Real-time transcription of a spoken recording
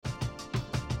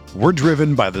We're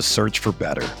driven by the search for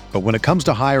better. But when it comes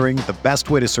to hiring, the best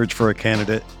way to search for a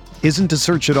candidate isn't to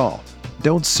search at all.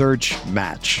 Don't search,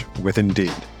 match with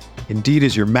Indeed. Indeed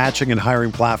is your matching and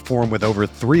hiring platform with over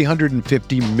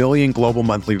 350 million global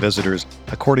monthly visitors,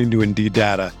 according to Indeed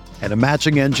data, and a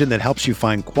matching engine that helps you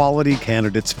find quality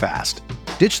candidates fast.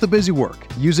 Ditch the busy work.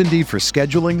 Use Indeed for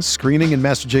scheduling, screening, and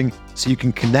messaging so you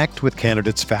can connect with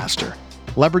candidates faster.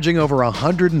 Leveraging over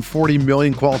 140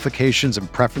 million qualifications and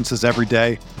preferences every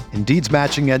day, Indeed's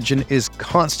matching engine is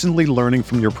constantly learning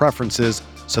from your preferences,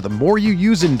 so the more you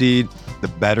use Indeed, the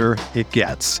better it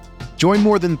gets. Join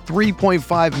more than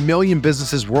 3.5 million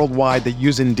businesses worldwide that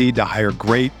use Indeed to hire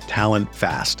great talent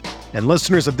fast. And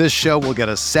listeners of this show will get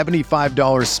a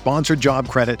 $75 sponsored job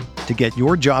credit to get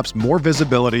your jobs more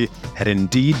visibility at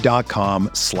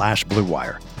Indeed.com/Blue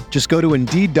Wire. Just go to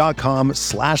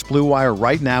Indeed.com/Blue Wire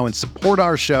right now and support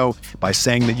our show by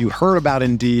saying that you heard about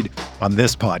Indeed on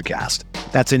this podcast.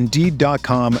 That's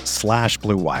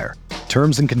Indeed.com/Blue Wire.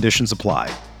 Terms and conditions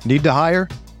apply. Need to hire?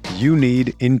 You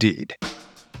need Indeed.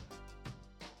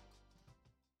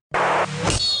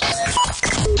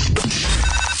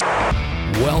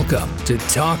 Welcome to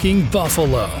Talking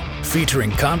Buffalo,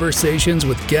 featuring conversations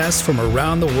with guests from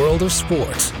around the world of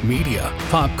sports, media,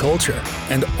 pop culture,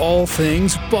 and all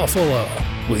things Buffalo,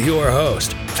 with your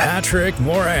host, Patrick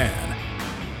Moran.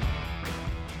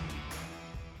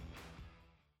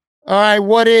 All right,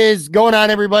 what is going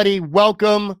on, everybody?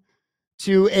 Welcome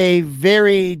to a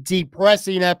very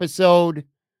depressing episode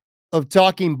of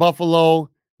Talking Buffalo,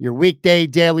 your weekday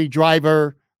daily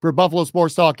driver for Buffalo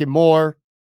Sports Talk and more.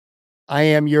 I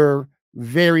am your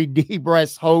very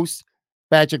depressed host,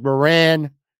 Patrick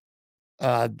Moran.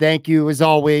 Thank you, as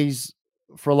always,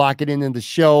 for locking in the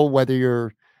show, whether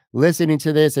you're listening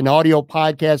to this in audio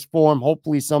podcast form,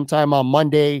 hopefully sometime on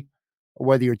Monday, or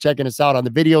whether you're checking us out on the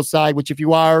video side, which if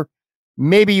you are,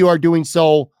 maybe you are doing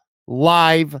so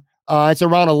live. It's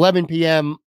around 11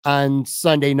 p.m. on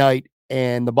Sunday night,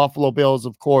 and the Buffalo Bills,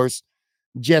 of course,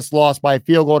 just lost by a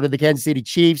field goal to the Kansas City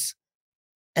Chiefs,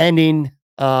 ending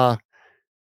a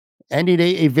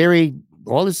very,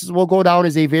 well, this will go down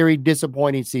as a very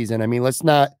disappointing season. I mean, let's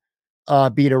not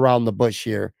beat around the bush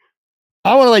here.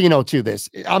 I want to let you know, too,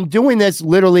 I'm doing this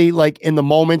literally like in the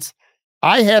moments.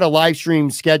 I had a live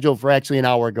stream scheduled for actually an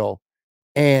hour ago,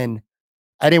 and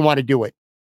I didn't want to do it.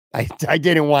 I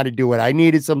didn't want to do it. I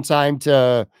needed some time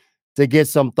to get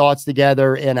some thoughts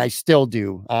together, and I still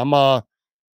do. I'm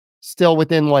still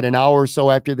within, an hour or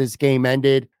so after this game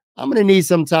ended. I'm going to need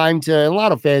some time to, and a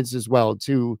lot of fans as well,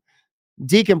 to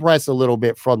decompress a little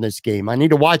bit from this game. I need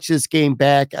to watch this game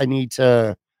back. I need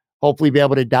to hopefully be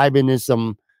able to dive into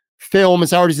some film,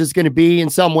 as hard as it's going to be in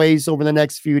some ways over the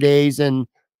next few days. And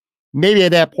maybe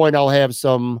at that point, I'll have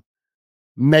some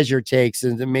measured takes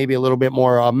and maybe a little bit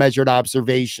more measured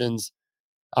observations.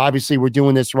 Obviously, we're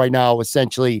doing this right now,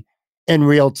 essentially in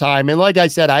real time. And like I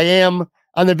said, I am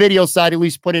on the video side, at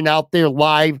least putting out there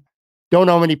live. Don't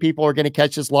know how many people are going to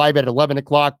catch this live at 11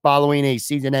 o'clock following a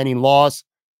season-ending loss.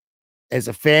 As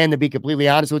a fan, to be completely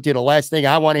honest with you, the last thing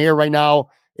I want to hear right now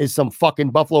is some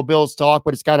fucking Buffalo Bills talk,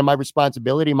 but it's kind of my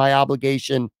responsibility, my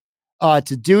obligation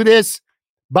to do this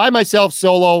by myself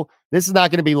solo. This is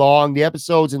not going to be long. The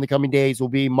episodes in the coming days will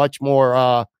be much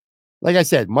more, like I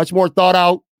said, much more thought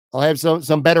out. I'll have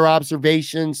some better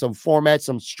observations, some format,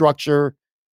 some structure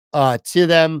to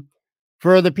them.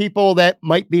 For the people that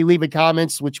might be leaving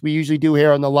comments, which we usually do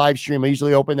here on the live stream, I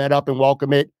usually open that up and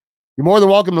welcome it. You're more than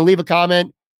welcome to leave a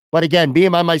comment. But again,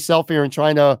 being by myself here and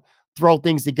trying to throw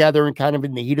things together and kind of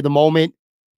in the heat of the moment,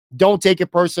 don't take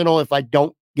it personal if I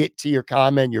don't get to your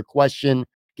comment, your question,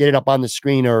 get it up on the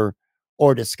screen or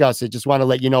discuss it. Just want to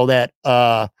let you know that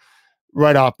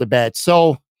right off the bat.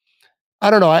 So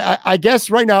I don't know. I guess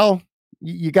right now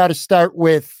you got to start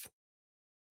with,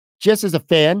 just as a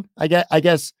fan, I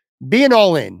guess being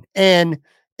all in, and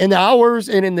in the hours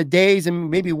and in the days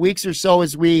and maybe weeks or so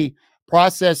as we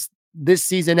process this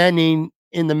season ending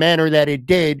in the manner that it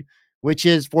did, which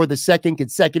is for the second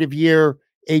consecutive year,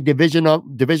 a divisional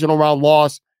round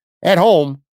loss at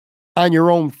home on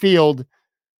your own field.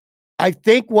 I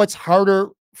think what's harder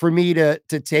for me to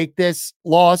take this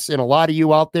loss, and a lot of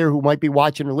you out there who might be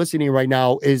watching or listening right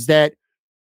now, is that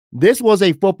this was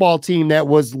a football team that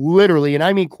was literally, and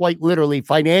I mean quite literally,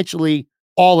 financially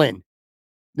all in.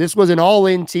 This was an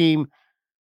all-in team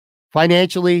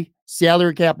financially,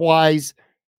 salary cap wise.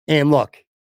 And look,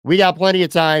 we got plenty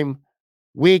of time,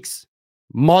 weeks,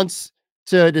 months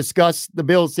to discuss the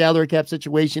Bills salary cap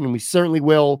situation, and we certainly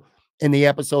will in the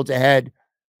episodes ahead.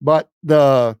 But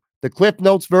the Cliff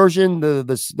Notes version,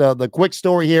 the quick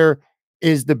story here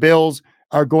is the Bills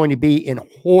are going to be in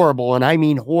horrible, and I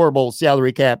mean horrible,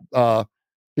 salary cap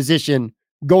position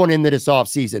going into this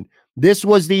offseason. This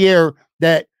was the year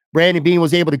that Brandon Beane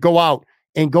was able to go out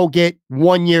and go get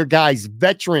one-year guys,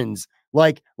 veterans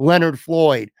like Leonard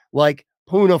Floyd, like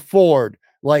Poona Ford,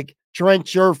 like Trent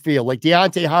Sherfield, like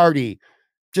Deontay Hardy.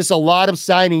 Just a lot of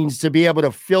signings to be able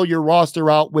to fill your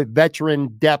roster out with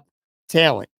veteran depth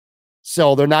talent.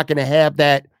 So they're not going to have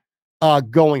that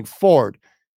going forward.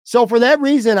 So for that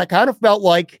reason, I kind of felt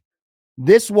like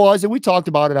this was, and we talked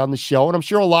about it on the show, and I'm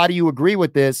sure a lot of you agree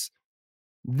with this.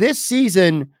 This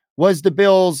season was the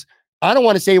Bills, I don't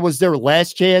want to say it was their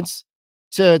last chance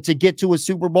to get to a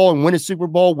Super Bowl and win a Super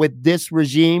Bowl with this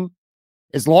regime.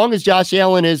 As long as Josh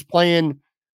Allen is playing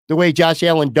the way Josh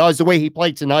Allen does, the way he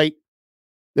played tonight,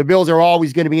 the Bills are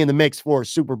always going to be in the mix for a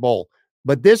Super Bowl.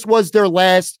 But this was their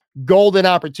last golden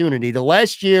opportunity. The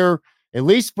last year, at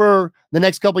least for the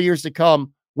next couple of years to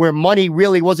come, where money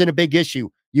really wasn't a big issue.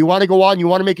 You want to go out and you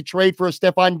want to make a trade for a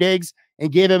Stephon Diggs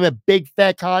and give him a big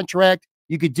fat contract,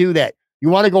 you could do that. You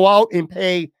want to go out and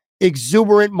pay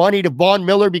exuberant money to Von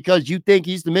Miller because you think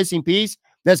he's the missing piece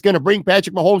that's going to bring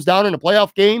Patrick Mahomes down in a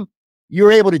playoff game,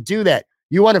 you're able to do that.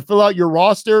 You want to fill out your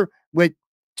roster with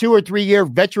 2 or 3 year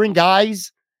veteran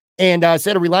guys and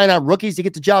instead of relying on rookies to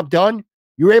get the job done,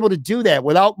 you're able to do that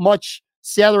without much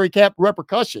salary cap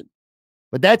repercussion.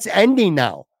 But that's ending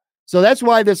now. So that's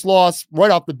why this loss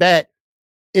right off the bat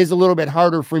is a little bit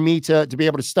harder for me to be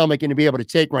able to stomach and to be able to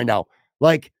take right now.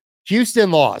 Like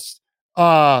Houston lost,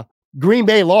 Green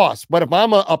Bay lost. But if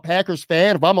I'm a Packers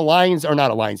fan, if I'm a Lions or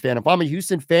not a Lions fan, if I'm a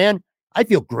Houston fan, I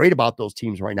feel great about those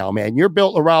teams right now, man. You're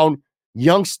built around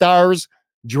young stars,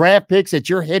 draft picks that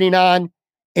you're hitting on,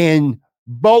 and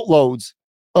boatloads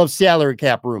of salary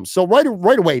cap room. So right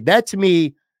away, that to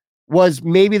me was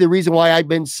maybe the reason why I've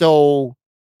been so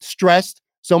stressed,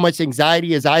 so much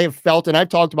anxiety as I have felt, and I've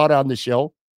talked about it on the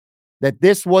show, that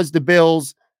this was the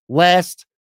Bills' last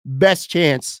best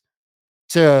chance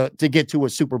to get to a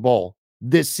Super Bowl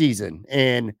this season.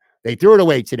 And they threw it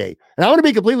away today. And I want to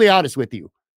be completely honest with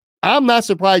you. I'm not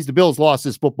surprised the Bills lost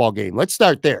this football game. Let's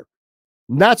start there.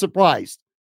 Not surprised.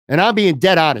 And I'm being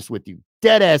dead honest with you.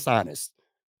 Dead ass honest.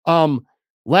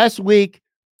 Last week,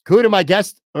 Kuda, my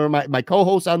guest or my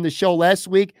co-host on the show last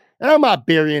week, and I'm not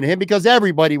burying him because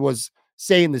everybody was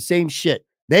saying the same shit.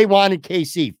 They wanted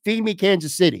KC. Feed me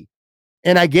Kansas City.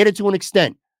 And I get it to an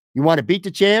extent. You want to beat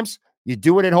the champs? You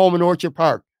do it at home in Orchard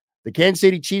Park. The Kansas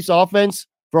City Chiefs offense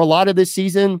for a lot of this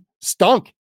season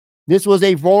stunk. This was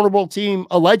a vulnerable team,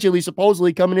 allegedly,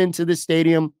 supposedly coming into this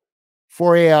stadium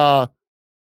for a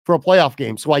playoff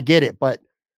game. So I get it, but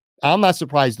I'm not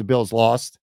surprised the Bills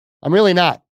lost. I'm really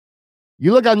not.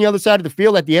 You look on the other side of the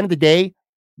field at the end of the day,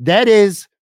 that is,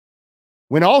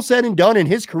 when all said and done in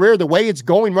his career, the way it's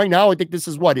going right now, I think this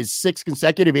is his 6th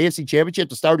consecutive AFC championship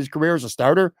to start his career as a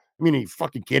starter. I mean, are you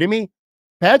fucking kidding me?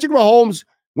 Patrick Mahomes,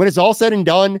 when it's all said and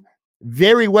done,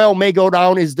 very well may go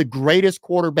down as the greatest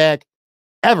quarterback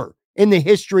ever in the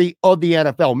history of the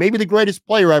NFL. Maybe the greatest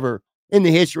player ever in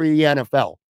the history of the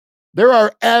NFL.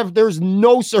 There's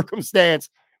no circumstance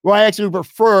where I actually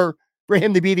prefer for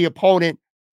him to be the opponent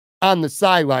on the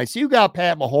sideline. So you got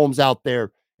Pat Mahomes out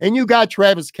there, and you got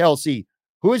Travis Kelce,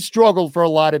 who has struggled for a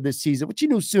lot of this season, but you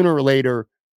knew sooner or later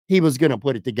he was going to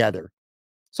put it together.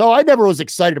 So I never was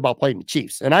excited about playing the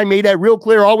Chiefs. And I made that real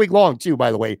clear all week long, too,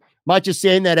 by the way. I'm not just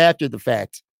saying that after the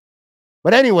fact.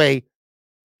 But anyway,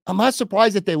 I'm not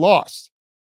surprised that they lost.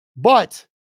 But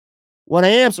what I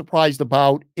am surprised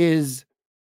about is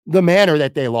the manner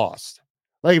that they lost.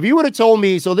 Like, if you would have told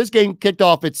me, so this game kicked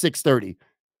off at 6:30.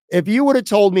 If you would have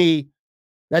told me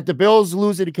that the Bills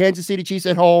lose to the Kansas City Chiefs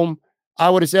at home, I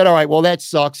would have said, all right, well, that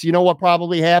sucks. You know what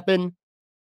probably happened?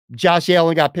 Josh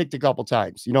Allen got picked a couple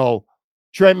times.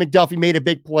 Trent McDuffie made a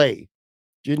big play.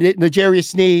 L'Jarius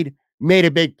Sneed made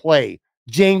a big play.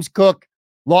 James Cook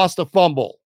lost a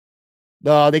fumble.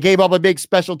 They gave up a big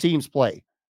special teams play.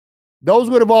 Those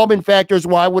would have all been factors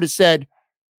where I would have said,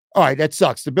 all right, that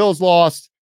sucks. The Bills lost,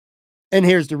 and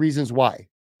here's the reasons why.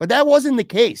 But that wasn't the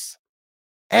case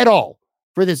at all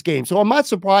for this game. So I'm not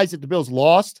surprised that the Bills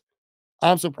lost.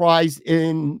 I'm surprised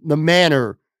in the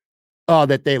manner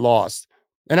that they lost.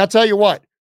 And I'll tell you what,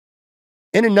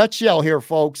 in a nutshell here,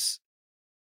 folks,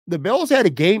 the Bills had a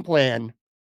game plan,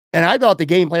 and I thought the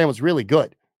game plan was really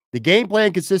good. The game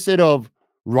plan consisted of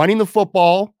running the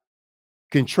football,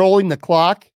 controlling the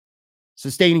clock,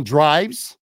 sustaining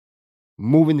drives,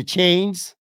 moving the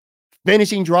chains,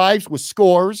 finishing drives with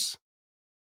scores,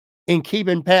 and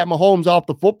keeping Pat Mahomes off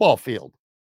the football field.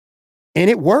 And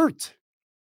it worked.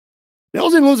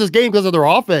 Bills didn't lose this game because of their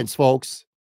offense, folks.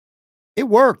 It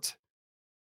worked.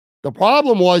 The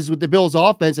problem was with the Bills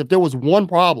offense, if there was one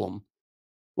problem,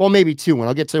 well, maybe two, and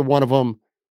I'll get to one of them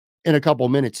in a couple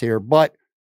minutes here. But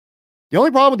the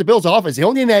only problem with the Bills offense, the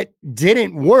only thing that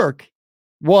didn't work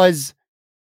was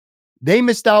they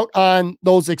missed out on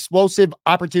those explosive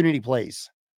opportunity plays.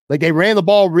 Like they ran the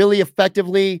ball really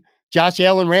effectively. Josh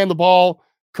Allen ran the ball.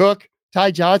 Cook,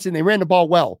 Ty Johnson, they ran the ball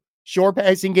well. Short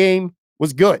passing game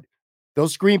was good.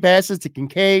 Those screen passes to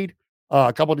Kincaid,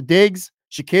 a couple to Diggs,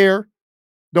 Shakir,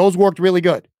 those worked really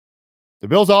good. The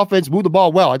Bills offense moved the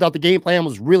ball well. I thought the game plan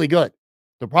was really good.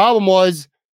 The problem was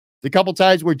the couple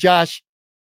times where Josh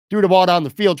threw the ball down the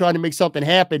field trying to make something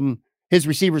happen, his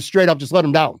receivers straight up just let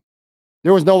him down.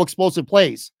 There was no explosive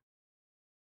plays.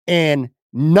 And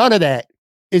none of that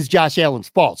is Josh Allen's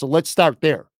fault. So let's start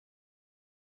there.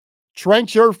 Trent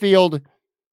Sherfield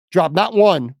dropped not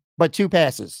one, but two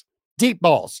passes. Deep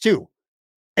balls, too.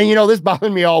 And, this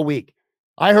bothered me all week.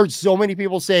 I heard so many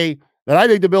people say that I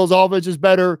think the Bills' offense is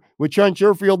better with Trent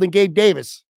Sherfield than Gabe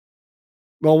Davis.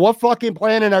 Well, what fucking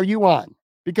planet are you on?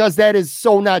 Because that is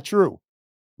so not true.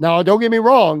 Now, don't get me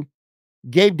wrong.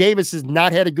 Gabe Davis has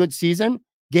not had a good season.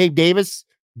 Gabe Davis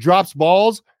drops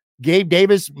balls. Gabe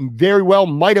Davis very well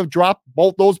might have dropped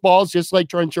both those balls just like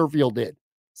Trent Sherfield did.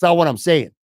 That's not what I'm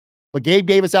saying. But Gabe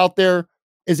Davis out there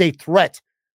is a threat.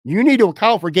 You need to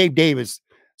account for Gabe Davis,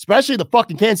 especially the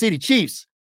fucking Kansas City Chiefs,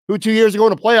 who 2 years ago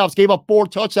in the playoffs gave up 4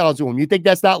 touchdowns to him. You think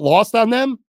that's not lost on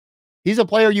them? He's a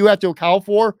player you have to account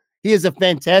for. He is a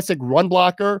fantastic run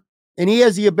blocker, and he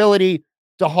has the ability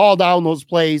to haul down those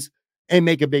plays and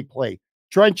make a big play.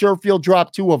 Trent Sherfield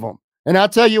dropped 2 of them. And I'll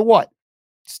tell you what,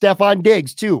 Stephon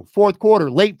Diggs, too,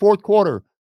 late fourth quarter.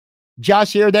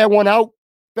 Josh aired that one out.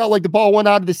 Felt like the ball went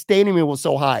out of the stadium. It was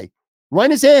so high. Right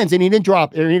in his hands, and he didn't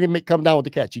drop it, or he didn't come down with the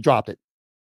catch. He dropped it.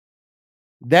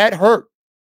 That hurt.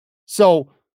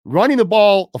 So running the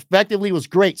ball effectively was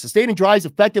great. Sustaining drives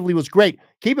effectively was great.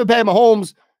 Keeping Pat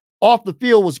Mahomes off the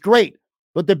field was great.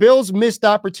 But the Bills missed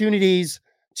opportunities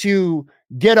to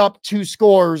get up 2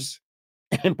 scores,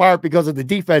 in part because of the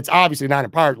defense. Obviously not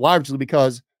in part, largely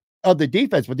because of the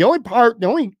defense. But the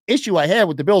only issue I had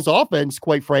with the Bills offense,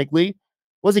 quite frankly,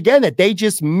 was again that they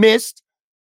just missed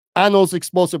on those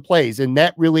explosive plays. And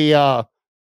that really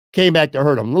came back to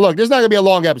hurt them. Look, there's not going to be a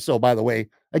long episode, by the way.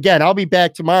 Again, I'll be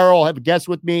back tomorrow. I'll have a guest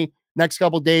with me. Next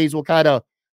couple of days, we'll kind of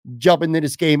jump into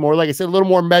this game more. Like I said, a little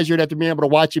more measured after being able to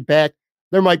watch it back.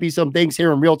 There might be some things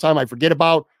here in real time I forget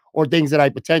about, or things that I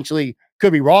potentially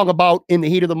could be wrong about in the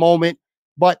heat of the moment.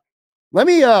 But let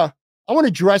me, I want to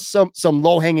address some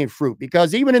low-hanging fruit,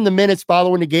 because even in the minutes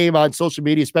following the game on social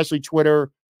media, especially Twitter,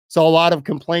 saw a lot of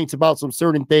complaints about some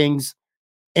certain things.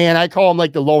 And I call them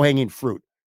like the low-hanging fruit.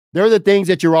 They're the things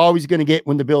that you're always going to get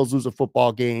when the Bills lose a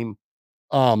football game.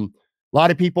 A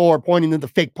lot of people are pointing to the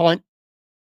fake punt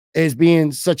as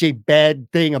being such a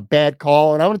bad thing, a bad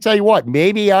call. And I want to tell you what,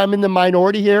 maybe I'm in the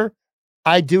minority here.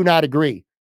 I do not agree.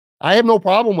 I have no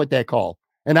problem with that call.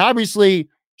 And obviously,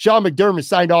 Sean McDermott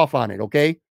signed off on it,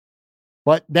 okay?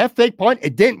 But that fake punt,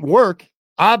 it didn't work,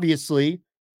 obviously.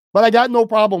 But I got no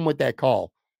problem with that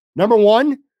call. Number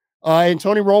one, and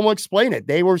Tony Romo explained it.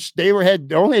 They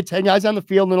only had 10 guys on the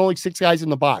field and only 6 guys in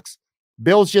the box.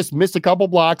 Bills just missed a couple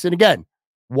blocks. And again,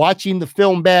 watching the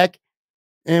film back,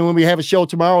 and when we have a show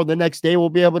tomorrow, the next day, we'll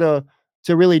be able to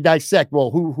really dissect,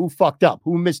 well, who fucked up?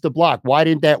 Who missed the block? Why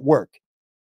didn't that work?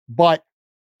 But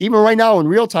even right now in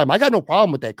real time, I got no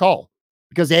problem with that call,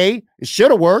 because A, it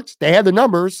should have worked. They had the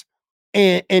numbers.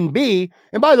 And B,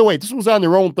 and by the way, this was on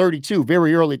their own 32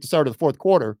 very early at the start of the fourth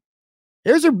quarter.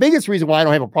 Here's the biggest reason why I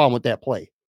don't have a problem with that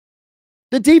play.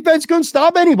 The defense couldn't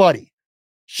stop anybody.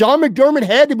 Sean McDermott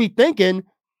had to be thinking,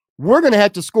 we're going to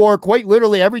have to score quite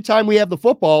literally every time we have the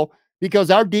football,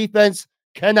 because our defense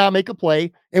cannot make a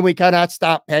play and we cannot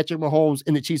stop Patrick Mahomes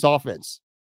in the Chiefs offense.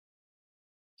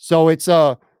 So it's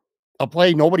a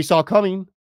play nobody saw coming.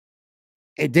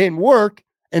 It didn't work,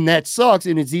 and that sucks,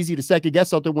 and it's easy to second guess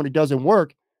something when it doesn't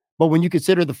work. But when you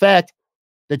consider the fact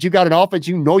that you got an offense,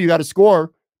 you got to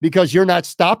score because you're not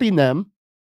stopping them,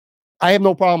 I have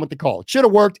no problem with the call. It should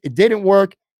have worked. It didn't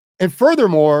work. And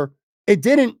furthermore, it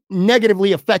didn't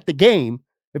negatively affect the game.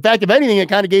 In fact, if anything, it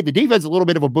kind of gave the defense a little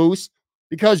bit of a boost,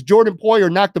 because Jordan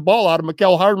Poyer knocked the ball out of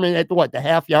Mecole Hardman at the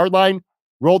half-yard line,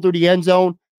 rolled through the end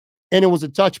zone, and it was a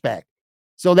touchback.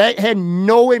 So that had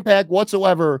no impact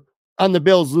whatsoever on the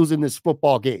Bills losing this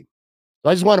football game. So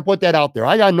I just want to put that out there.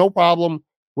 I got no problem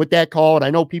with that call, and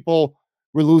I know people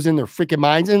were losing their freaking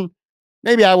minds, and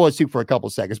maybe I was too for a couple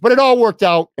seconds, but it all worked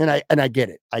out, and I get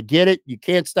it. I get it. You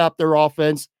can't stop their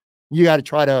offense. You got to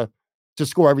try to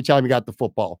score every time you got the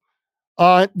football.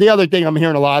 The other thing I'm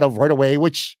hearing a lot of right away,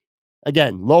 which,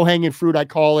 again, low-hanging fruit, I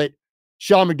call it,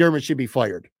 Sean McDermott should be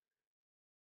fired.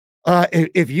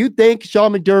 If you think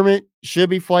Sean McDermott should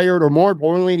be fired, or more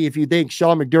importantly, if you think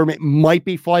Sean McDermott might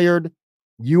be fired,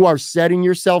 you are setting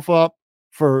yourself up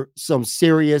for some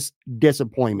serious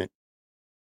disappointment.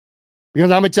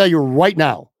 Because I'm going to tell you right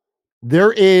now,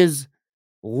 there is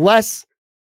less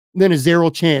than a zero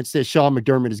chance that Sean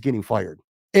McDermott is getting fired.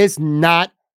 It's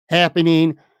not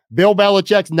happening. Bill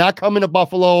Belichick's not coming to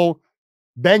Buffalo.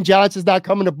 Ben Johnson's not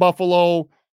coming to Buffalo.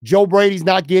 Joe Brady's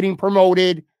not getting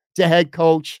promoted to head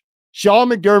coach. Sean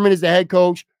McDermott is the head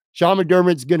coach. Sean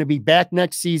McDermott's going to be back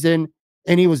next season,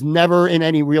 and he was never in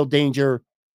any real danger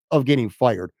of getting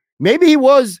fired. Maybe he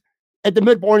was at the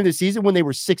midpoint of the season when they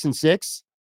were 6-6,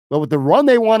 but with the run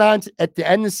they went on at the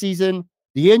end of the season,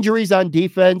 the injuries on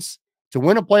defense, to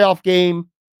win a playoff game,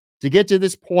 to get to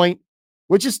this point,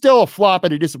 which is still a flop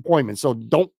and a disappointment, so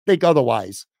don't think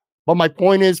otherwise. But my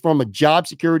point is, from a job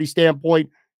security standpoint,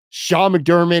 Sean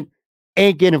McDermott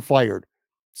ain't getting fired.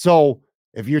 So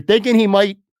if you're thinking he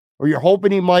might, or you're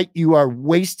hoping he might, you are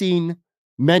wasting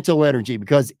mental energy,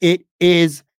 because it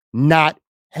is not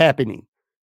happening.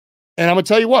 And I'm going to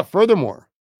tell you what, furthermore,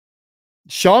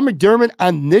 Sean McDermott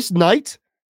on this night,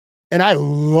 and I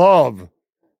love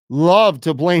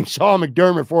to blame Sean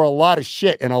McDermott for a lot of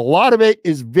shit, and a lot of it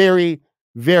is very,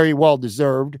 very well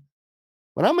deserved.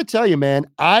 But I'm going to tell you, man,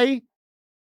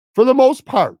 for the most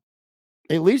part,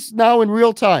 at least now in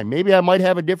real time, maybe I might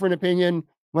have a different opinion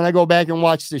when I go back and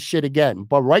watch this shit again.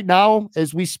 But right now,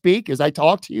 as we speak, as I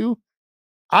talk to you,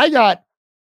 I got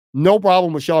no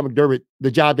problem with Sean McDermott,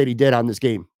 the job that he did on this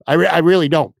game. I really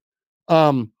don't.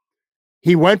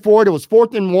 He went for it. It was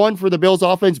 4th and 1 for the Bills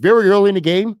offense very early in the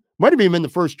game. Might have even been the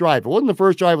first drive. It wasn't the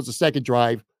first drive, it was the second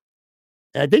drive.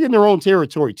 And I think in their own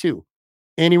territory too.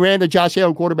 And he ran the Josh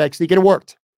Allen quarterback sneak, and it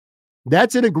worked.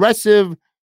 That's an aggressive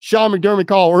Sean McDermott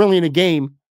call early in the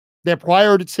game that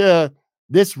prior to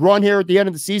this run here at the end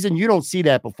of the season, you don't see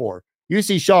that before. You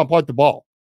see Sean punt the ball.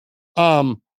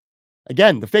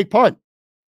 Again, the fake punt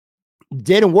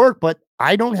didn't work, but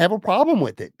I don't have a problem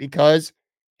with it because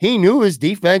he knew his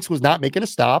defense was not making a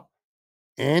stop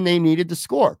and they needed to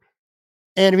score.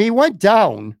 And if he went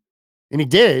down, and he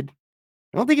did,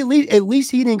 I don't think at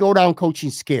least he didn't go down coaching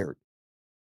scared.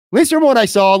 At least from what I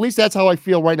saw, at least that's how I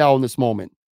feel right now in this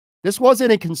moment. This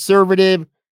wasn't a conservative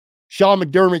Sean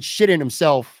McDermott shitting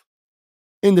himself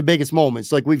in the biggest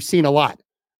moments like we've seen a lot.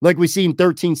 Like we've seen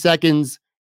 13 seconds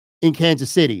in Kansas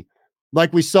City.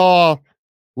 Like we saw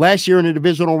last year in the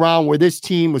divisional round where this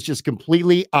team was just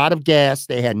completely out of gas.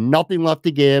 They had nothing left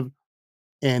to give.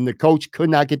 And the coach could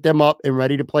not get them up and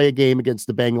ready to play a game against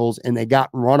the Bengals. And they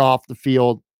got run off the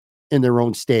field in their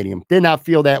own stadium. Did not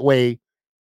feel that way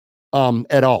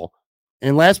at all.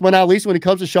 And last but not least, when it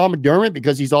comes to Sean McDermott,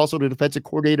 because he's also the defensive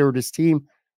coordinator of this team,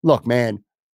 look, man,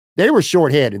 they were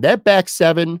shorthanded. That back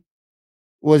seven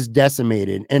was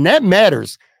decimated. And that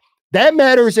matters. That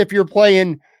matters if you're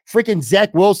playing freaking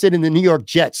Zach Wilson in the New York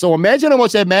Jets. So imagine how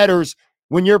much that matters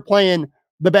when you're playing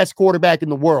the best quarterback in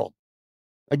the world.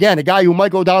 Again, a guy who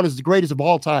might go down as the greatest of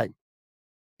all time.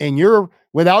 And you're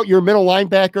without your middle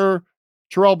linebacker,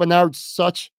 Terrell Bernard,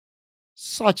 such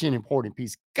an important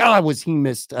piece. God, was he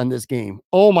missed on this game.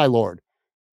 Oh, my Lord.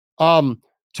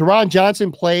 Taron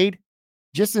Johnson played.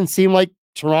 Just didn't seem like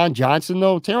Taron Johnson,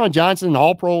 though. Taron Johnson,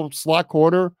 all-pro slot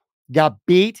corner, got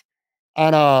beat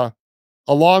on a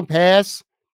long pass,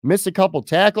 missed a couple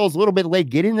tackles, a little bit late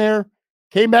getting there,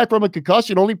 came back from a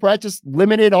concussion, only practiced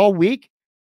limited all week.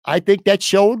 I think that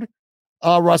showed.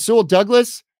 Rasul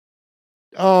Douglas,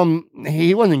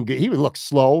 he wasn't good. He looked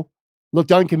slow,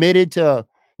 looked uncommitted to.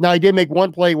 Now, he did make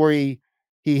one play where he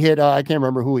hit, I can't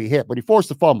remember who he hit, but he forced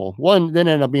a fumble. One then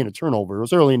ended up being a turnover. It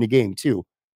was early in the game, too.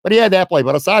 But he had that play.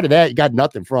 But aside of that, you got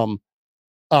nothing from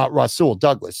Rasul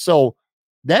Douglas. So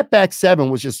that back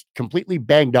seven was just completely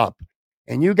banged up.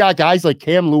 And you got guys like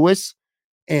Cam Lewis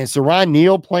and Saron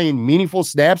Neal playing meaningful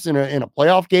snaps in a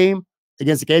playoff game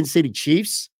against the Kansas City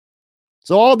Chiefs.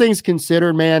 So all things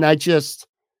considered, man,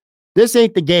 this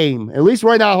ain't the game. At least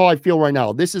right now, how I feel right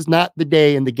now. This is not the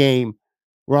day in the game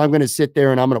where I'm going to sit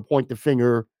there and I'm going to point the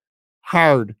finger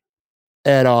hard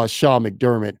at Sean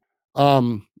McDermott.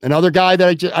 Another guy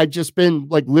that I just been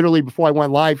like literally before I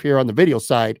went live here on the video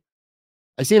side,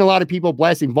 I seen a lot of people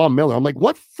blasting Von Miller. I'm like,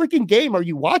 what freaking game are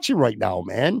you watching right now,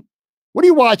 man? What are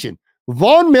you watching?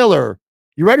 Von Miller.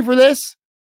 You ready for this?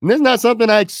 And this is not something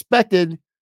I expected.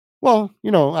 Well, you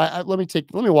know, let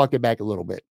me walk it back a little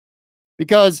bit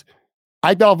because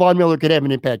I thought Von Miller could have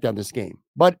an impact on this game.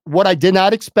 But what I did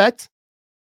not expect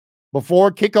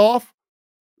before kickoff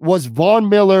was Von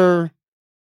Miller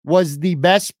was the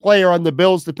best player on the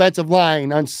Bills defensive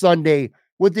line on Sunday,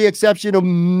 with the exception of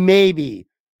maybe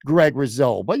Greg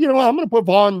Rousseau. But you know what? I'm going to put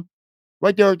Von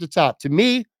right there at the top. To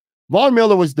me, Von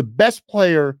Miller was the best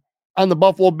player on the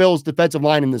Buffalo Bills defensive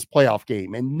line in this playoff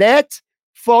game. And that,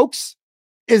 folks,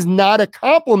 is not a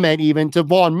compliment even to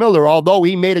Von Miller, although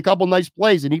he made a couple nice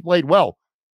plays and he played well.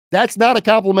 That's not a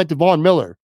compliment to Von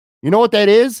Miller. You know what that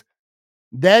is?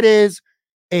 That is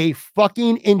a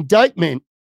fucking indictment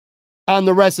on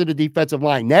the rest of the defensive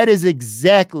line. That is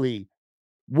exactly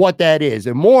what that is.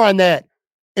 And more on that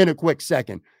in a quick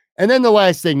second. And then the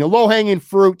last thing, the low-hanging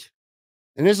fruit,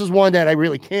 and this is one that I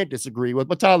really can't disagree with,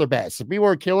 but Tyler Bass. If people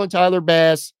are killing Tyler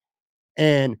Bass,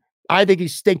 and I think he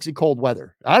stinks in cold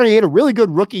weather. I don't know, he had a really good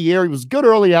rookie year. He was good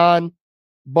early on,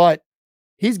 but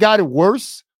he's gotten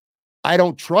worse. I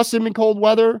don't trust him in cold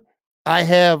weather. I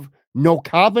have no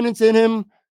confidence in him.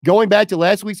 Going back to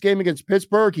last week's game against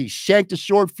Pittsburgh, he shanked a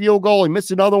short field goal. He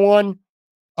missed another one.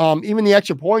 Even the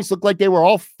extra points looked like they were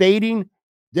all fading.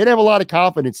 Didn't have a lot of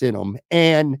confidence in him.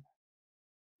 And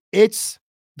it's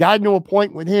gotten to a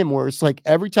point with him where it's like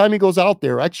every time he goes out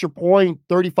there, extra point,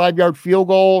 35-yard field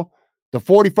goal, the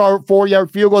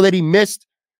 44-yard field goal that he missed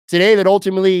today that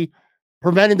ultimately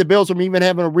prevented the Bills from even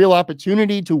having a real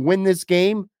opportunity to win this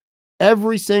game.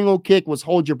 Every single kick was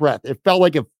hold your breath. It felt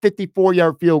like a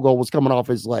 54-yard field goal was coming off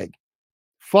his leg.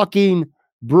 Fucking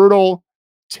brutal,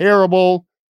 terrible.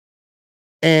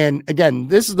 And again,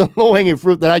 this is the low-hanging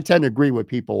fruit that I tend to agree with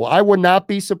people. I would not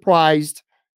be surprised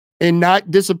and not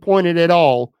disappointed at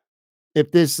all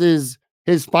if this is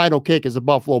his final kick as a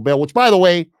Buffalo Bill, which, by the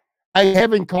way, I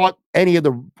haven't caught any of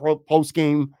the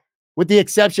post-game, with the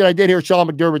exception I did hear Sean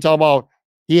McDermott talk about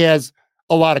he has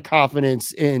a lot of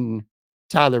confidence in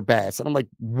Tyler Bass. And I'm like,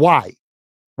 why?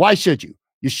 Why should you?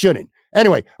 You shouldn't.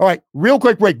 Anyway, all right, real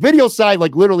quick break. Video side,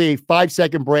 like literally a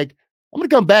 5-second break. I'm going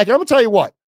to come back and I'm going to tell you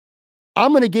what.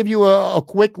 I'm going to give you a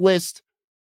quick list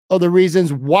of the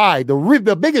reasons why,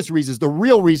 the biggest reasons, the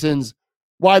real reasons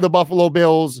why the Buffalo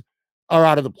Bills are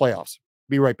out of the playoffs.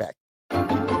 Be right back.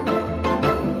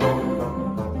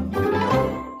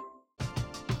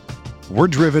 We're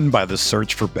driven by the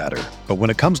search for better. But when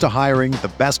it comes to hiring,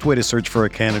 the best way to search for a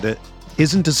candidate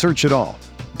isn't to search at all.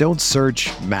 Don't search,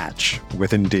 match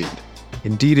with Indeed.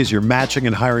 Indeed is your matching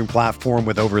and hiring platform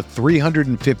with over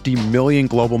 350 million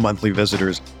global monthly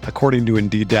visitors, according to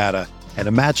Indeed data, and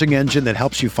a matching engine that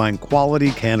helps you find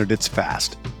quality candidates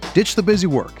fast. Ditch the busy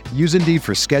work. Use Indeed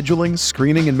for scheduling,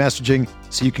 screening, and messaging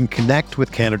so you can connect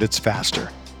with candidates faster.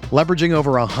 Leveraging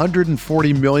over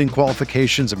 140 million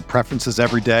qualifications and preferences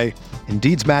every day,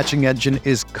 Indeed's matching engine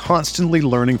is constantly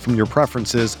learning from your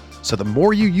preferences, so the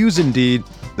more you use Indeed,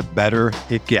 the better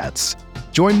it gets.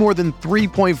 Join more than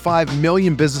 3.5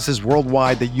 million businesses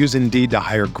worldwide that use Indeed to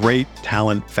hire great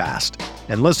talent fast.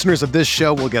 And listeners of this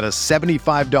show will get a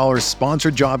 $75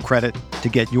 sponsored job credit to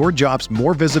get your jobs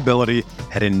more visibility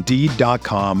at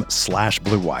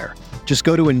Indeed.com/Blue Wire. Just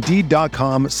go to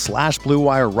Indeed.com/Blue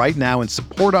Wire right now and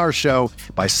support our show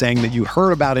by saying that you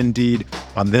heard about Indeed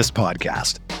on this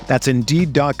podcast. That's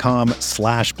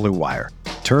Indeed.com/Blue Wire.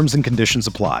 Terms and conditions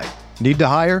apply. Need to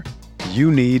hire?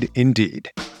 You need Indeed.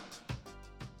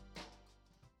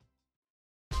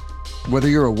 Whether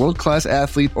you're a world-class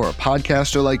athlete or a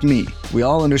podcaster like me, we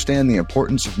all understand the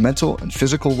importance of mental and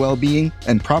physical well-being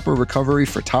and proper recovery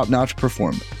for top-notch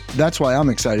performance. That's why I'm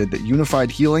excited that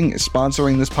Unified Healing is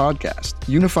sponsoring this podcast.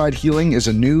 Unified Healing is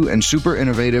a new and super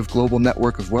innovative global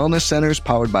network of wellness centers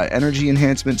powered by Energy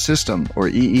Enhancement System, or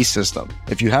EE System.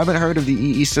 If you haven't heard of the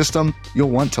EE System, you'll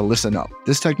want to listen up.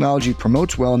 This technology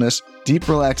promotes wellness, deep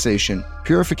relaxation,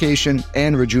 purification,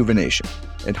 and rejuvenation.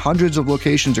 In hundreds of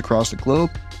locations across the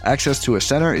globe, access to a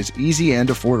center is easy and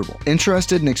affordable.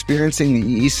 Interested in experiencing the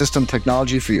EE System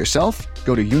technology for yourself?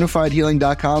 Go to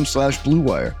unifiedhealing.com/Blue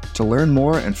Wire to learn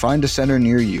more and find a center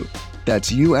near you.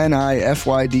 That's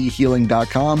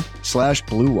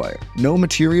UNIFYDhealing.com/Blue Wire. No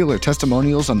material or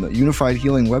testimonials on the Unified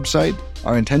Healing website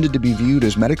are intended to be viewed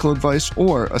as medical advice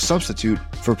or a substitute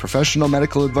for professional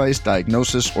medical advice,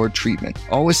 diagnosis, or treatment.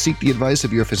 Always seek the advice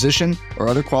of your physician or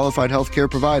other qualified healthcare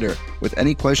provider with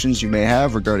any questions you may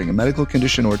have regarding a medical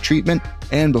condition or treatment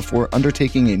and before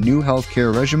undertaking a new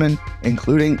healthcare regimen,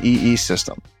 including EE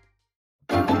System.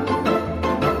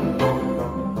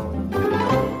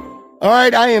 All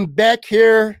right, I am back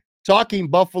here talking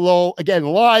Buffalo, again,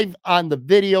 live on the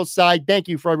video side. Thank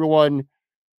you for everyone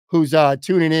who's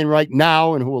tuning in right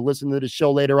now and who will listen to the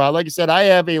show later on. Like I said, I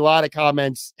have a lot of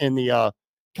comments in the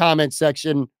comment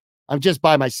section. I'm just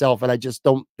by myself, and I just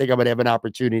don't think I'm going to have an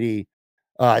opportunity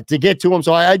to get to them.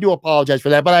 So I do apologize for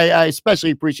that, but I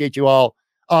especially appreciate you all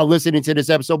listening to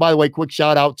this episode. By the way, quick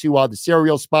shout out to the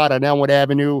Cereal Spot on Elmwood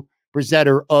Avenue,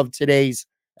 presenter of today's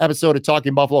episode of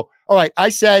Talking Buffalo. All right, I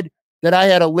said that I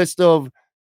had a list of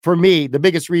for me, the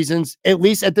biggest reasons, at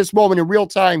least at this moment in real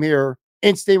time here,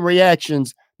 instant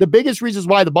reactions, the biggest reasons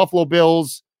why the Buffalo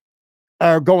Bills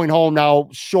are going home now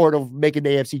short of making the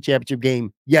AFC Championship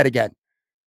game yet again.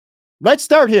 Let's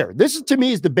start here. This is, to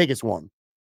me, is the biggest one.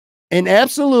 An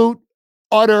absolute,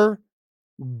 utter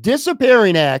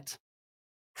disappearing act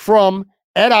from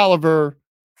Ed Oliver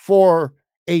for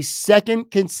a second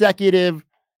consecutive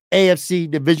AFC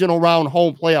divisional round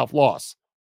home playoff loss.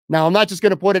 Now, I'm not just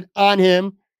going to put it on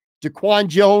him. Daquan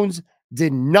Jones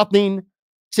did nothing.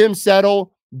 Tim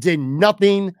Settle did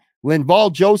nothing.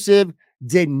 Linval Joseph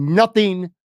did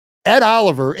nothing. Ed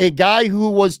Oliver, a guy who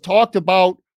was talked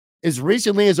about as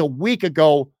recently as a week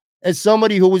ago as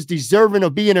somebody who was deserving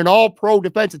of being an all-pro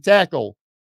defensive tackle,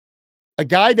 a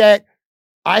guy that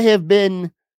I have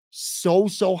been so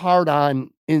hard on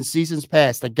in seasons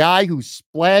past, a guy who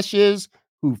splashes,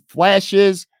 who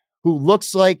flashes, who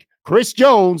looks like Chris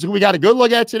Jones, who we got a good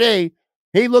look at today.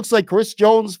 He looks like Chris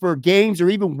Jones for games or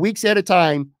even weeks at a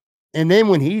time. And then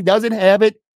when he doesn't have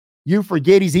it, you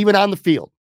forget he's even on the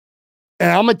field. And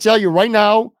I'm going to tell you right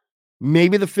now,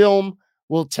 maybe the film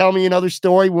will tell me another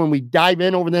story when we dive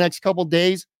in over the next couple of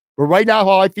days. But right now,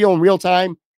 how I feel in real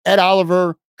time, Ed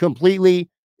Oliver completely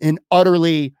and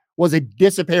utterly was a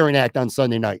disappearing act on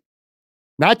Sunday night.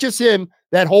 Not just him,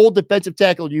 that whole defensive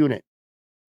tackle unit.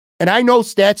 And I know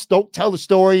stats don't tell the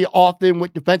story often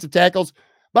with defensive tackles,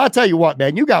 but I'll tell you what,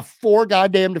 man, you got 4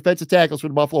 goddamn defensive tackles for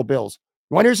the Buffalo Bills.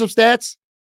 You want to hear some stats?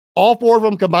 All 4 of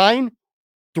them combined,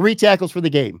 3 tackles for the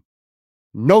game.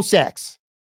 No sacks,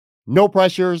 no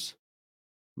pressures,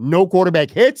 no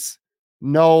quarterback hits,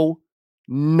 no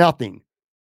nothing.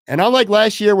 And unlike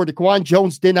last year where Daquan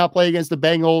Jones did not play against the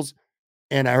Bengals,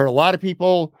 and I heard a lot of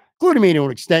people, including me to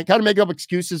an extent, kind of make up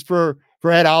excuses for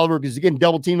Ed Oliver because he's getting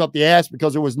double teamed up the ass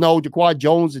because there was no Daquan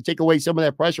Jones to take away some of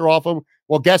that pressure off him.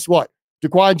 Well, guess what?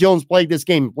 Daquan Jones played this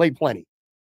game, played plenty.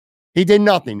 He did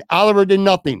nothing. Oliver did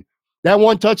nothing. That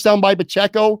one touchdown by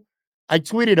Pacheco, I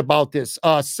tweeted about this.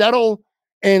 Settle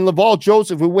and Linval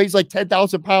Joseph, who weighs like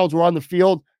 10,000 pounds, were on the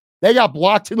field. They got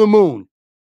blocked to the moon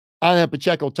on that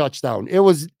Pacheco touchdown. It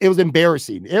was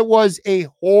embarrassing. It was a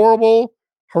horrible,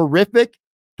 horrific,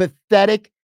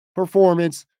 pathetic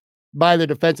performance by the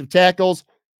defensive tackles.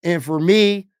 And for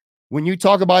me, when you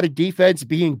talk about a defense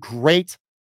being great,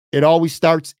 it always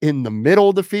starts in the middle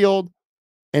of the field,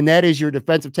 and that is your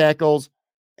defensive tackles,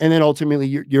 and then ultimately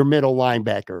your middle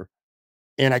linebacker.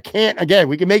 And I can't, again,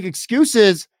 we can make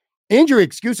excuses, injury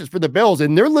excuses for the Bills,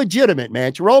 and they're legitimate,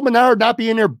 man. Terrell Bernard not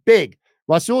being there, big.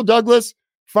 Rasul Douglas,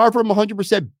 far from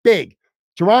 100% big.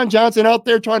 Teron Johnson out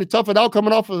there trying to tough it out,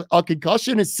 coming off a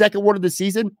concussion, his second one of the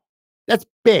season. That's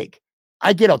big.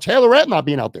 I get out. Taylor Rapp not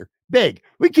being out there, big.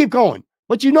 We keep going.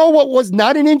 But you know what was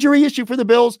not an injury issue for the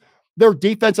Bills? Their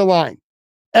defensive line.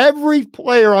 Every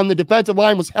player on the defensive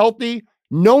line was healthy,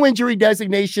 no injury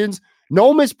designations,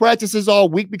 no missed practices all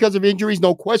week because of injuries,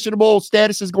 no questionable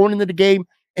statuses going into the game,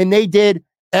 and they did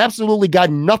absolutely got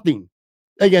nothing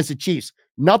against the Chiefs.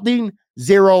 Nothing,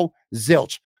 zero,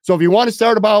 zilch. So if you want to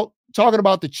start about talking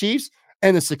about the Chiefs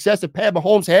and the success that Pat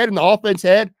Mahomes had and the offense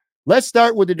had, let's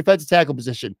start with the defensive tackle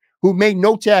position, who made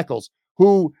no tackles,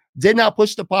 who did not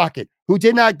push the pocket, who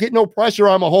did not get no pressure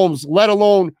on Mahomes, let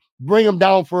alone bring him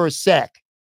down for a sack.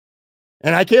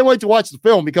 And I can't wait to watch the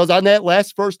film because on that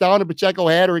last first down that Pacheco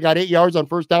had, or he got 8 yards on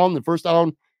first down,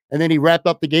 and then he wrapped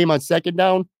up the game on second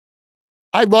down.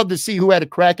 I'd love to see who had a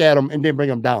crack at him and didn't bring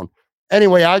him down.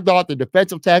 Anyway, I thought the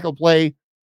defensive tackle play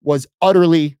was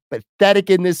utterly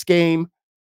pathetic in this game.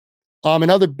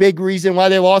 Another big reason why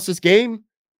they lost this game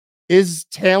is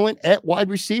talent at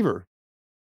wide receiver.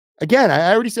 Again,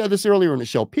 I already said this earlier in the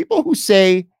show. People who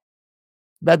say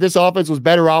that this offense was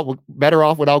better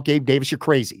off without Gabe Davis, you're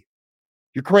crazy.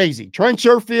 You're crazy. Trent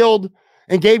Sherfield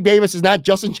and Gabe Davis is not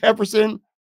Justin Jefferson,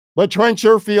 but Trent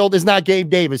Sherfield is not Gabe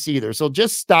Davis either. So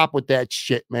just stop with that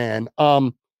shit, man.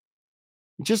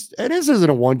 This isn't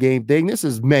a one-game thing. This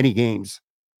is many games.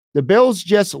 The Bills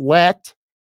just lacked,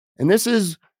 and this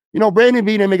is, Brandon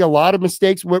Beane make a lot of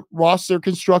mistakes with roster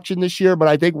construction this year, but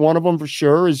I think one of them for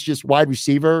sure is just wide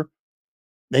receiver.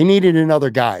 They needed another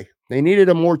guy. They needed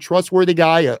a more trustworthy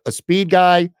guy, a speed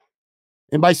guy.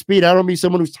 And by speed, I don't mean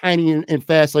someone who's tiny and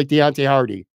fast like Deontay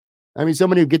Hardy. I mean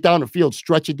somebody who get down the field,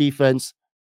 stretch a defense,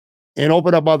 and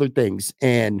open up other things.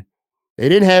 And they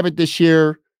didn't have it this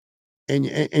year. And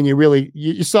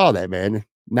you saw that, man.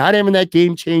 Not having that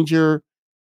game changer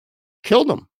killed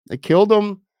them. They killed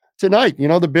them tonight.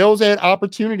 The Bills had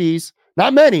opportunities,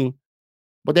 not many,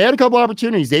 but they had a couple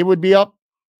opportunities. They would be up,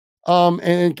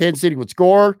 and Kansas City would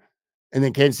score, and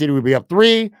then Kansas City would be up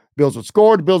 3. Bills would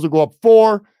score. The Bills would go up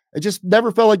 4. It just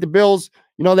never felt like the Bills,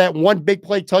 that one big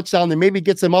play touchdown that maybe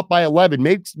gets them up by 11.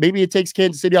 Maybe it takes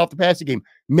Kansas City off the passing game.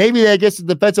 Maybe that gets the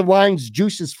defensive line's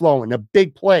juices flowing, a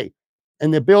big play.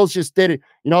 And the Bills just did it.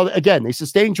 Again, they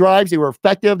sustained drives. They were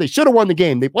effective. They should have won the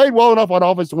game. They played well enough on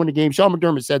offense to win the game. Sean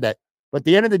McDermott said that. But at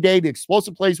the end of the day, the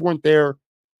explosive plays weren't there.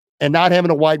 And not having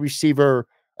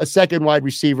a second wide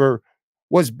receiver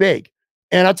was big.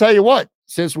 And I'll tell you what,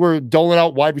 since we're doling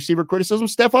out wide receiver criticism,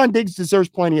 Stefon Diggs deserves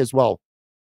plenty as well.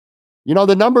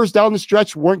 The numbers down the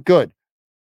stretch weren't good.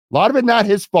 A lot of it not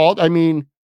his fault. I mean,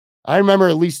 I remember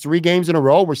at least 3 games in a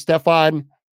row where Stefon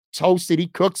toasted. He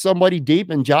cooked somebody deep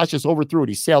and Josh just overthrew it.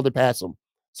 He sailed it past him.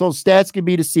 So stats can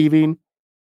be deceiving,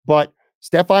 but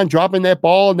Stefon dropping that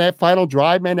ball in that final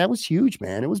drive, man, that was huge,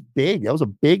 man. It was big. That was a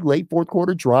big late fourth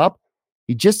quarter drop.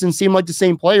 He just didn't seem like the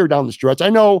same player down the stretch. I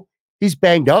know he's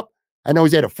banged up. I know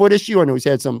he's had a foot issue. I know he's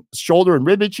had some shoulder and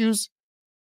rib issues.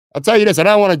 I'll tell you this, and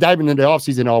I don't want to dive into the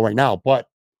offseason all right now, but,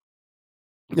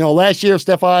 last year,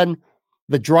 Stefon,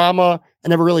 the drama, I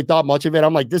never really thought much of it.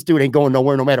 I'm like, this dude ain't going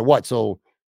nowhere no matter what. So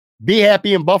be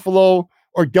happy in Buffalo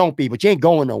or don't be, but you ain't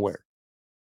going nowhere.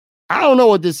 I don't know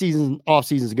what this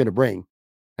offseason is going to bring.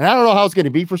 And I don't know how it's going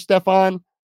to be for Stefon.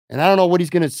 And I don't know what he's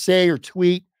going to say or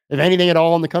tweet, if anything at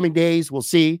all in the coming days. We'll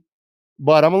see.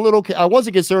 But I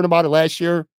wasn't concerned about it last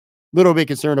year. A little bit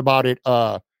concerned about it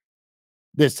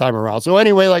this time around. So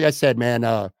anyway, like I said, man,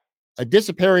 a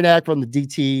disappearing act from the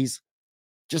DTs,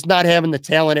 just not having the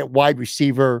talent at wide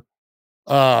receiver.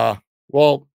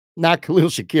 Well, not Khalil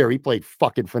Shakir. He played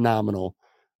fucking phenomenal.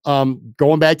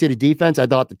 Going back to the defense, I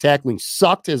thought the tackling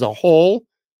sucked as a whole.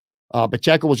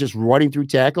 Pacheco was just running through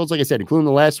tackles, like I said, including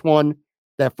the last one,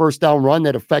 that first down run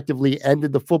that effectively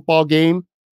ended the football game.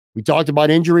 We talked about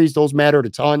injuries. Those mattered a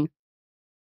ton.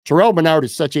 Terrell Bernard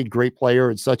is such a great player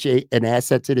and such an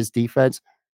asset to this defense.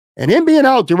 And him being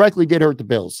out directly did hurt the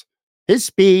Bills. His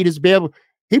speed,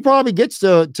 he probably gets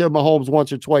to Mahomes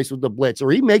once or twice with the blitz,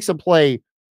 or he makes a play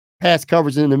pass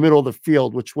coverage in the middle of the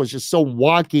field, which was just so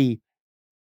wonky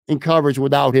in coverage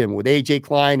without him, with A.J.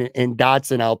 Klein and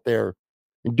Dotson out there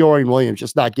and Dorian Williams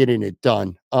just not getting it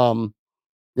done.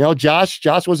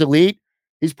 Josh was elite.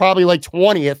 He's probably like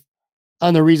 20th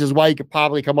on the reasons why you could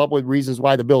probably come up with reasons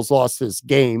why the Bills lost this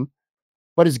game.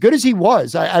 But as good as he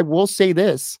was, I will say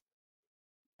this.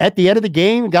 At the end of the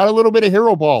game, got a little bit of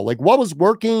hero ball. Like what was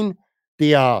working,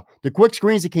 the quick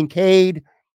screens to Kincaid,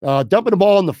 dumping the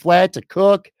ball in the flat to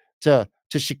Cook, to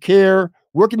Shakir,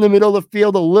 working the middle of the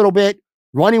field a little bit,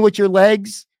 running with your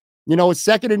legs. It's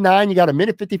 2nd and 9. You got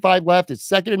 1:55 left. It's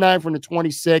 2nd and 9 from the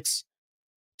 26.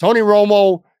 Tony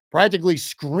Romo practically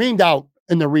screamed out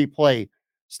in the replay.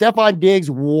 Stefon Diggs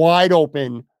wide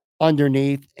open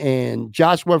underneath, and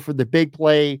Josh went for the big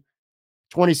play,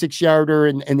 26-yarder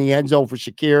in the end zone for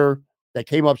Shakir that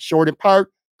came up short in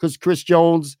part because Chris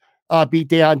Jones beat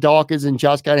Deion Dawkins, and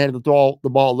Josh kind of had to throw the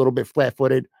ball a little bit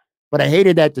flat-footed. But I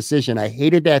hated that decision. I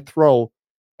hated that throw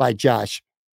by Josh.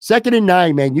 2nd and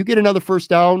 9, man. You get another first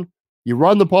down, you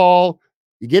run the ball,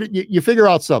 you get it, you figure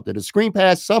out something, a screen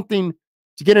pass, something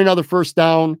to get another first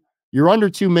down. You're under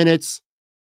 2 minutes.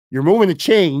 You're moving the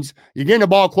chains. You're getting the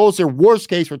ball closer. Worst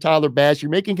case for Tyler Bass. You're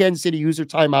making Kansas City use their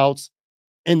timeouts,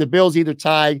 and the Bills either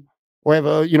tie or have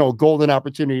a golden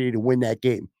opportunity to win that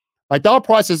game. My thought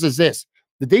process is this: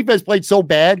 the defense played so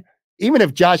bad. Even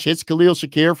if Josh hits Khalil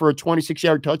Shakir for a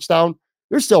 26-yard touchdown,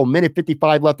 there's still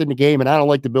 1:55 left in the game, and I don't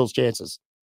like the Bills' chances.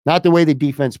 Not the way the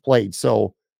defense played.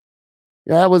 So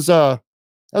that was a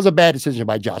bad decision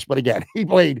by Josh. But again, he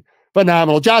played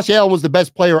phenomenal. Josh Allen was the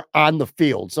best player on the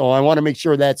field. So I want to make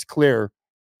sure that's clear.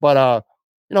 But,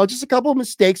 just a couple of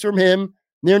mistakes from him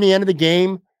near the end of the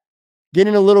game,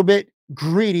 getting a little bit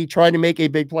greedy, trying to make a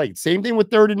big play. Same thing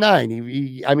with 3rd and 9.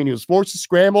 He was forced to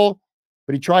scramble,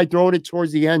 but he tried throwing it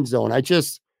towards the end zone. I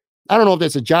don't know if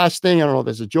that's a Josh thing. I don't know if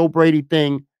that's a Joe Brady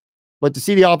thing. But to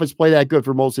see the offense play that good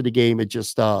for most of the game, it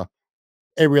just, it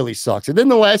really sucks. And then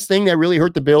the last thing that really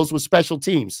hurt the Bills was special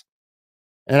teams.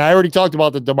 And I already talked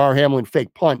about the Damar Hamlin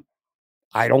fake punt.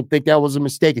 I don't think that was a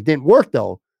mistake. It didn't work,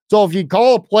 though. So if you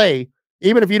call a play,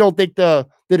 even if you don't think the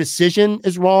decision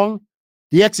is wrong,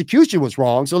 the execution was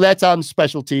wrong. So that's on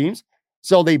special teams.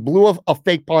 So they blew a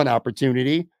fake punt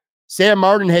opportunity. Sam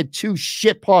Martin had 2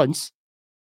 shit punts.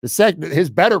 His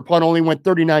better punt only went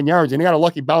 39 yards, and he got a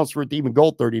lucky bounce for it to even go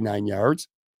 39 yards.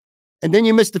 And then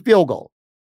you missed the field goal.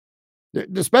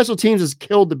 The special teams has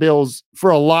killed the Bills for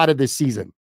a lot of this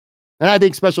season. And I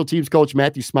think special teams coach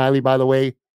Matthew Smiley, by the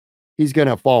way, he's going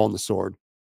to fall on the sword.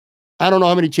 I don't know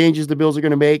how many changes the Bills are going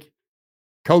to make,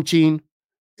 coaching,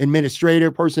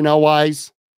 administrative,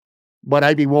 personnel-wise, but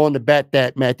I'd be willing to bet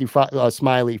that Matthew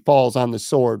Smiley falls on the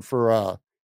sword for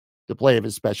the play of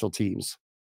his special teams.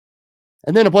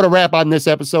 And then to put a wrap on this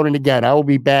episode, and again, I will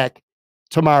be back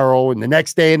tomorrow and the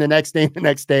next day and the next day and the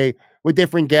next day with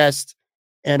different guests.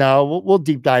 And we'll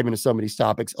deep dive into some of these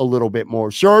topics a little bit more.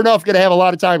 Sure enough, going to have a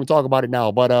lot of time to talk about it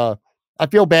now. But I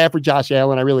feel bad for Josh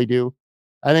Allen. I really do.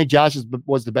 I think Josh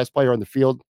was the best player on the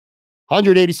field.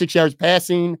 186 yards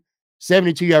passing,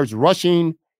 72 yards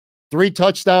rushing, 3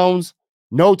 touchdowns,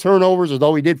 no turnovers,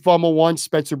 although he did fumble once.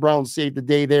 Spencer Brown saved the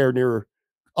day there near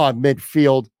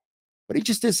midfield. But he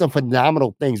just did some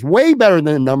phenomenal things, way better than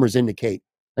the numbers indicate.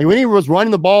 Like when he was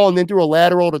running the ball and then threw a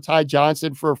lateral to Ty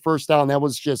Johnson for a first down, that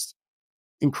was just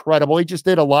incredible. He just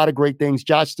did a lot of great things.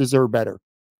 Josh deserved better.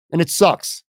 And it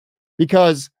sucks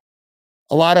because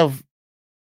a lot of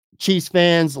Chiefs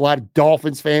fans, a lot of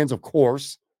Dolphins fans, of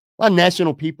course, a lot of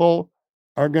national people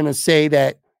are going to say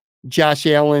that Josh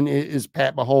Allen is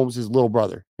Pat Mahomes' little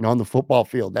brother, on the football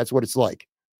field. That's what it's like.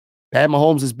 Pat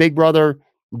Mahomes is big brother,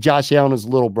 Josh Allen is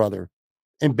little brother.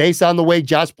 And based on the way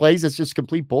Josh plays, it's just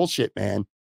complete bullshit, man.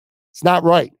 It's not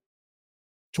right.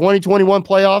 2021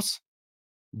 playoffs,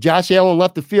 Josh Allen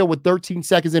left the field with 13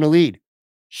 seconds in a lead.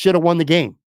 Should have won the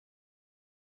game.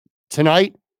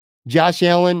 Tonight, Josh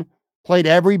Allen played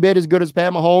every bit as good as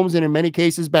Pat Mahomes and in many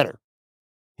cases better.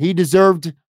 He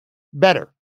deserved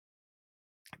better.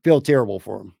 I feel terrible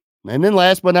for him. And then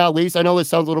last but not least, I know this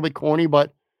sounds a little bit corny,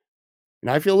 but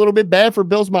I feel a little bit bad for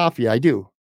Bills Mafia. I do.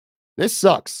 This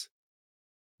sucks.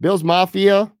 Bills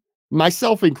Mafia,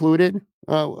 myself included,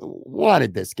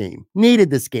 wanted this game,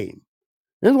 needed this game.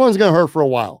 This one's going to hurt for a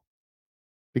while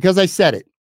because I said it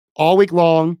all week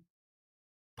long,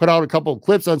 put out a couple of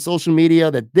clips on social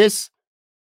media that this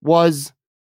was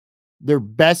their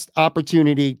best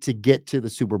opportunity to get to the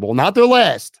Super Bowl. Not their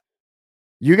last.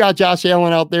 You got Josh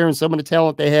Allen out there and some of the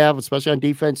talent they have, especially on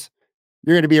defense,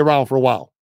 you're going to be around for a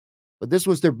while. But this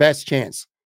was their best chance.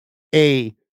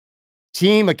 A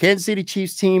Kansas City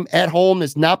Chiefs team at home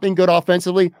that's not been good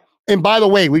offensively. And by the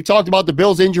way, we've talked about the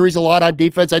Bills' injuries a lot on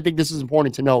defense. I think this is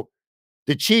important to note.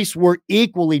 The Chiefs were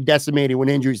equally decimated when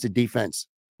injuries to defense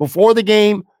before the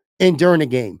game and during the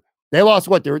game. They lost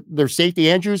their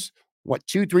safety Andrews,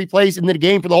 2-3 plays into the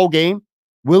game for the whole game.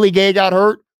 Willie Gay got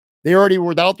hurt. They already were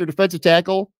without their defensive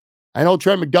tackle. I know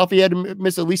Trent McDuffie had to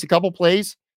miss at least a couple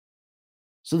plays.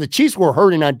 So the Chiefs were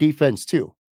hurting on defense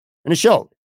too. And it showed.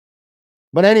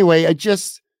 But anyway,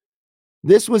 this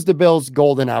was the Bills'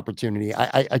 golden opportunity.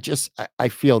 I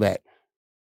feel that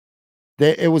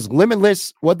it was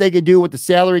limitless what they could do with the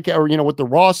salary or, with the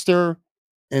roster.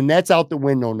 And that's out the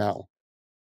window now.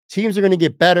 Teams are going to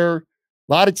get better.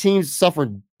 A lot of teams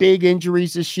suffered big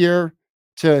injuries this year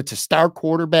to star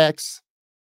quarterbacks.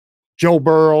 Joe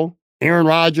Burrow, Aaron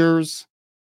Rodgers.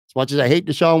 As much as I hate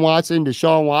Deshaun Watson,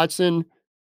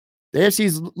 the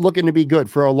AFC's looking to be good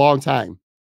for a long time.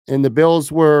 And the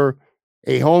Bills were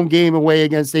a home game away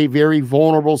against a very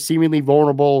vulnerable, seemingly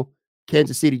vulnerable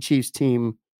Kansas City Chiefs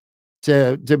team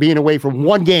to being away from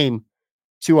one game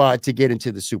to get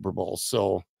into the Super Bowl.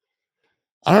 So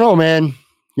I don't know, man.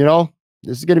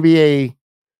 This is going to be I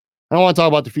don't want to talk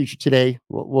about the future today.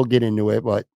 We'll get into it,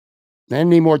 but I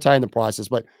need more time in the process.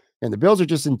 But the Bills are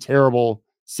just in terrible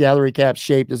salary cap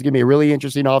shape. This is going to be a really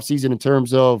interesting offseason in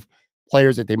terms of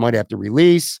players that they might have to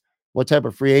release, what type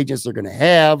of free agents they're going to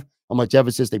have, how much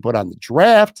emphasis they put on the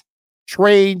draft,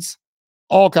 trades,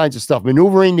 all kinds of stuff,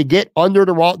 maneuvering to get under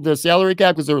the salary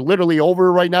cap because they're literally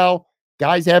over right now.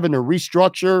 Guys having to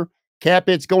restructure, cap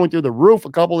hits going through the roof, a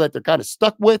couple that they're kind of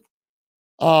stuck with.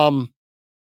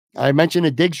 I mentioned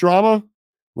a Diggs drama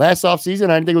last offseason.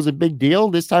 I didn't think it was a big deal.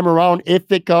 This time around,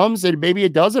 if it comes, and maybe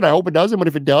it doesn't, I hope it doesn't, but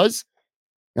if it does,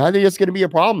 I think it's going to be a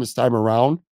problem this time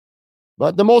around.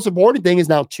 But the most important thing is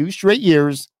now 2 straight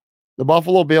years, the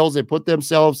Buffalo Bills have put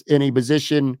themselves in a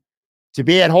position to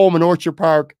be at home in Orchard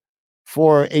Park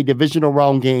for a divisional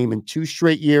round game. In 2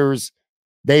 straight years,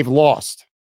 they've lost.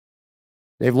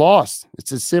 They've lost.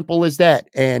 It's as simple as that.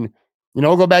 And,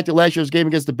 go back to last year's game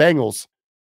against the Bengals.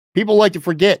 People like to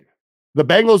forget the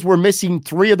Bengals were missing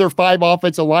 3 of their 5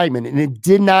 offensive linemen, and it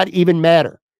did not even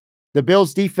matter. The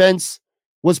Bills defense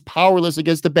was powerless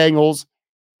against the Bengals,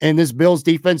 and this Bills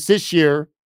defense this year,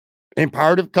 in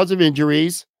part because of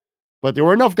injuries, but there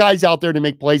were enough guys out there to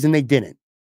make plays, and they didn't.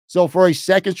 So for a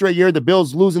second straight year, the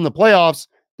Bills losing the playoffs,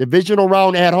 divisional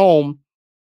round at home,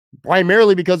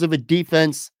 primarily because of a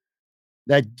defense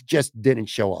that just didn't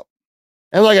show up.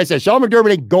 And like I said, Sean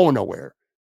McDermott ain't going nowhere.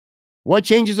 What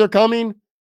changes are coming?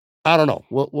 I don't know.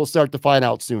 We'll start to find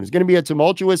out soon. It's going to be a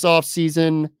tumultuous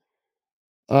offseason.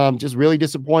 Just really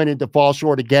disappointed to fall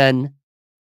short again.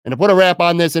 And to put a wrap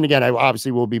on this, and again, I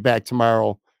obviously will be back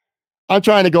tomorrow. I'm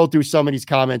trying to go through some of these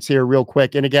comments here real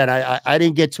quick. And again, I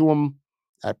didn't get to them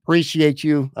I appreciate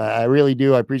you. I really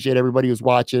do. I appreciate everybody who's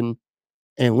watching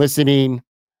and listening.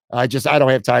 I don't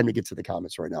have time to get to the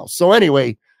comments right now. So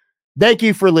anyway, thank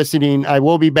you for listening. I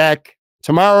will be back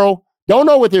tomorrow. Don't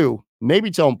know with who.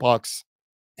 Maybe Tone Pucks,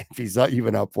 if he's not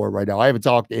even up for it right now. I haven't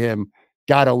talked to him.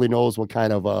 God only knows what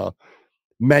kind of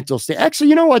mental state. Actually,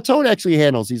 you know what? Tone actually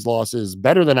handles these losses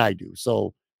better than I do.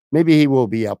 So maybe he will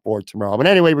be up for it tomorrow. But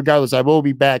anyway, regardless, I will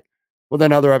be back with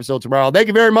another episode tomorrow. Thank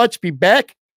you very much. Be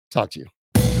back. Talk to you.